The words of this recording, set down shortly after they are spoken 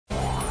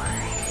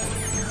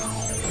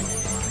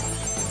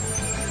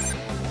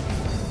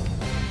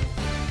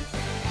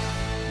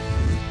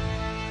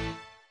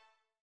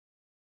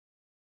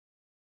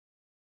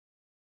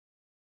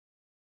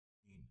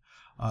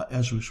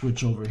as we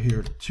switch over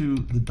here to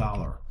the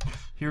dollar.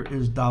 Here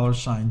is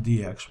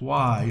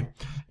 $DXY,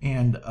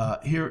 and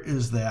here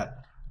is that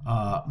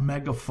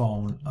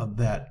megaphone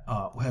that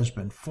has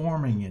been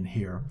forming in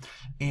here,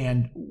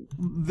 and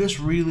this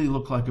really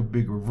looked like a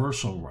big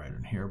reversal right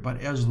in here, but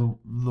as the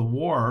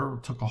war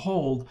took a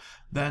hold,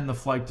 then the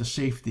flight to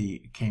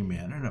safety came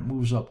in and it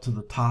moves up to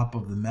the top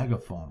of the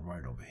megaphone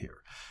right over here.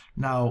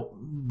 Now,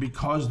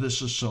 because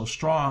this is so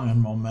strong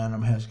and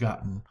momentum has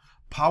gotten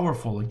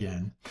powerful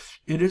again,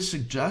 it is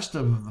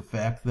suggestive of the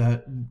fact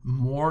that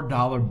more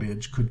dollar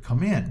bids could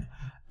come in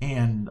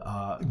and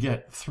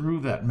get through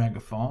that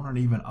megaphone and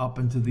even up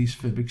into these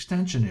fib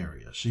extension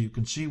areas. So you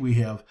can see we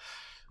have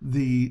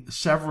the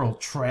several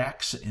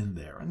tracks in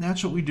there, and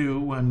that's what we do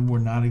when we're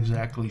not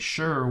exactly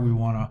sure. We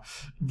want to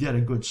get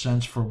a good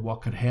sense for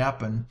what could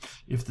happen.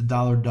 If the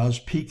dollar does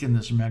peak in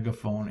this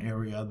megaphone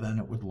area, then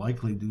it would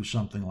likely do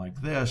something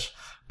like this.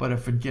 But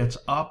if it gets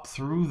up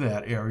through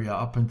that area,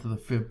 up into the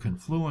fib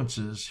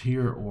confluences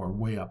here or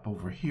way up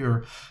over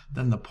here,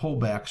 then the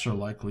pullbacks are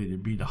likely to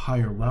be to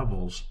higher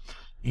levels.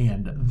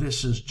 And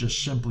this is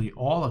just simply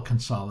all a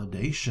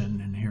consolidation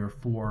in here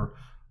for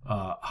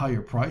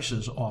higher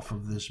prices off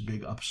of this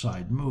big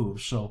upside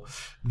move. So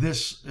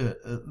this,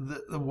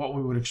 what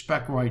we would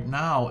expect right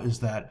now is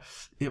that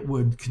it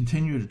would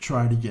continue to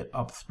try to get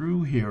up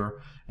through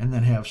here and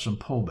then have some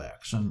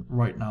pullbacks. And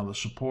right now the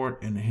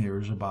support in here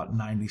is about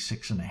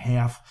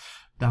 96.5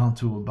 down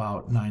to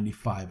about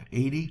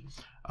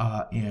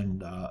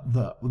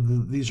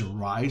 95.80. These are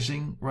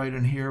rising right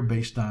in here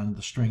based on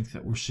the strength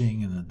that we're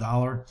seeing in the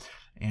dollar.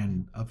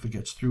 And if it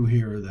gets through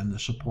here, then the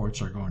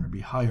supports are going to be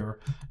higher.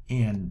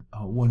 And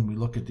when we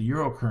look at the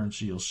euro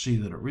currency, you'll see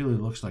that it really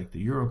looks like the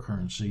euro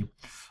currency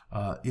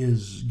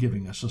is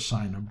giving us a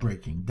sign of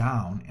breaking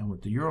down. And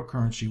with the euro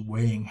currency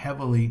weighing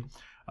heavily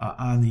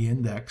on the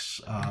index,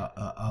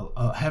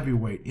 a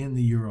heavyweight in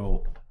the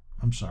euro,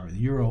 the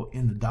euro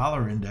in the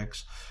dollar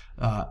index,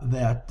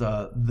 that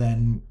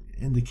then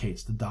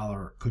indicates the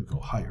dollar could go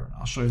higher. And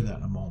I'll show you that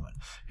in a moment.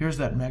 Here's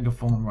that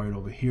megaphone right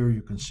over here.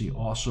 You can see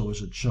also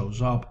as it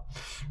shows up.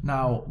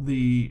 Now,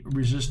 the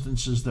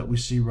resistances that we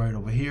see right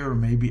over here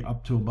may be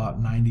up to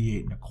about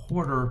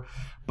 98.25,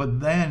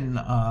 but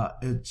then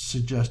it's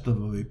suggestive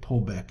of a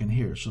pullback in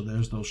here. So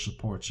there's those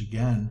supports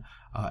again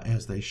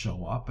as they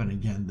show up, and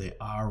again they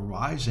are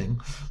rising.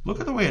 Look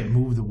at the way it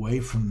moved away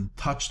from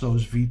touch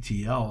those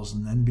VTLs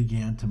and then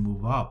began to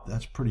move up.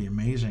 That's pretty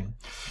amazing.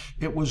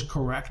 It was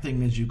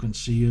correcting, as you can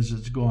see, as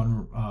it's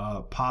going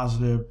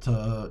positive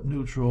to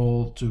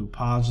neutral to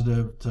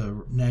positive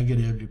to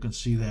negative. You can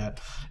see that,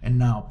 and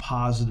now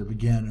positive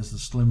again as the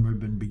slim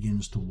ribbon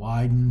begins to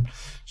widen.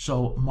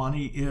 So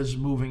money is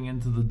moving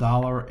into the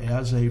dollar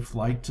as a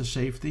flight to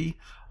safety.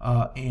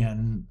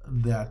 And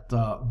that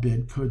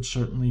bid could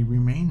certainly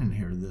remain in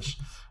here. There's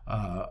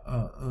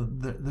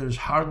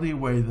hardly a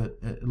way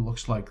that it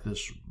looks like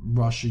this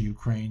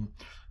Russia-Ukraine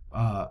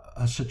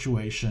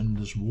situation,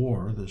 this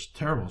war, this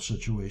terrible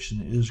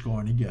situation is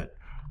going to get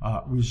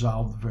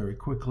resolved very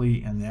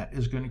quickly, and that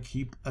is going to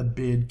keep a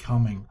bid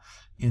coming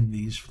in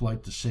these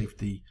flight to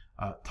safety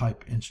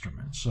type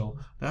instruments. So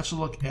that's a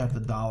look at the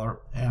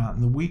dollar.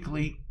 And the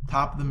weekly,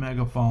 top of the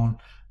megaphone.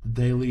 The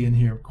daily in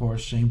here, of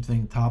course, same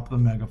thing, top of the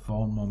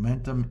megaphone,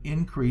 momentum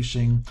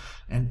increasing,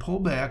 and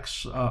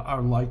pullbacks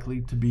are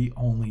likely to be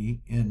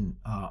only in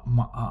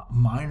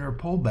minor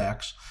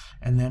pullbacks,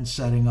 and then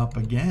setting up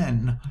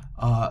again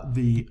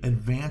the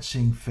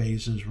advancing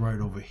phases right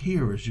over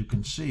here, as you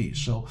can see.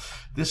 So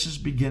this is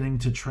beginning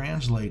to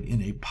translate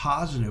in a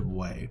positive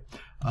way,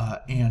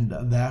 and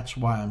that's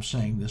why I'm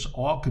saying this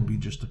all could be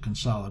just a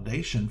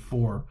consolidation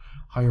for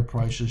higher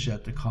prices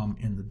yet to come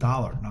in the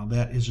dollar. Now,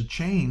 that is a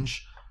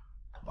change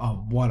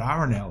of what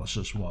our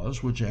analysis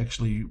was, which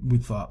actually we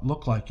thought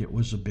looked like it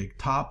was a big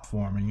top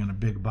forming and a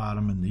big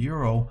bottom in the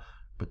euro,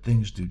 but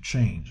things do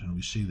change, and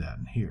we see that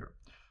in here.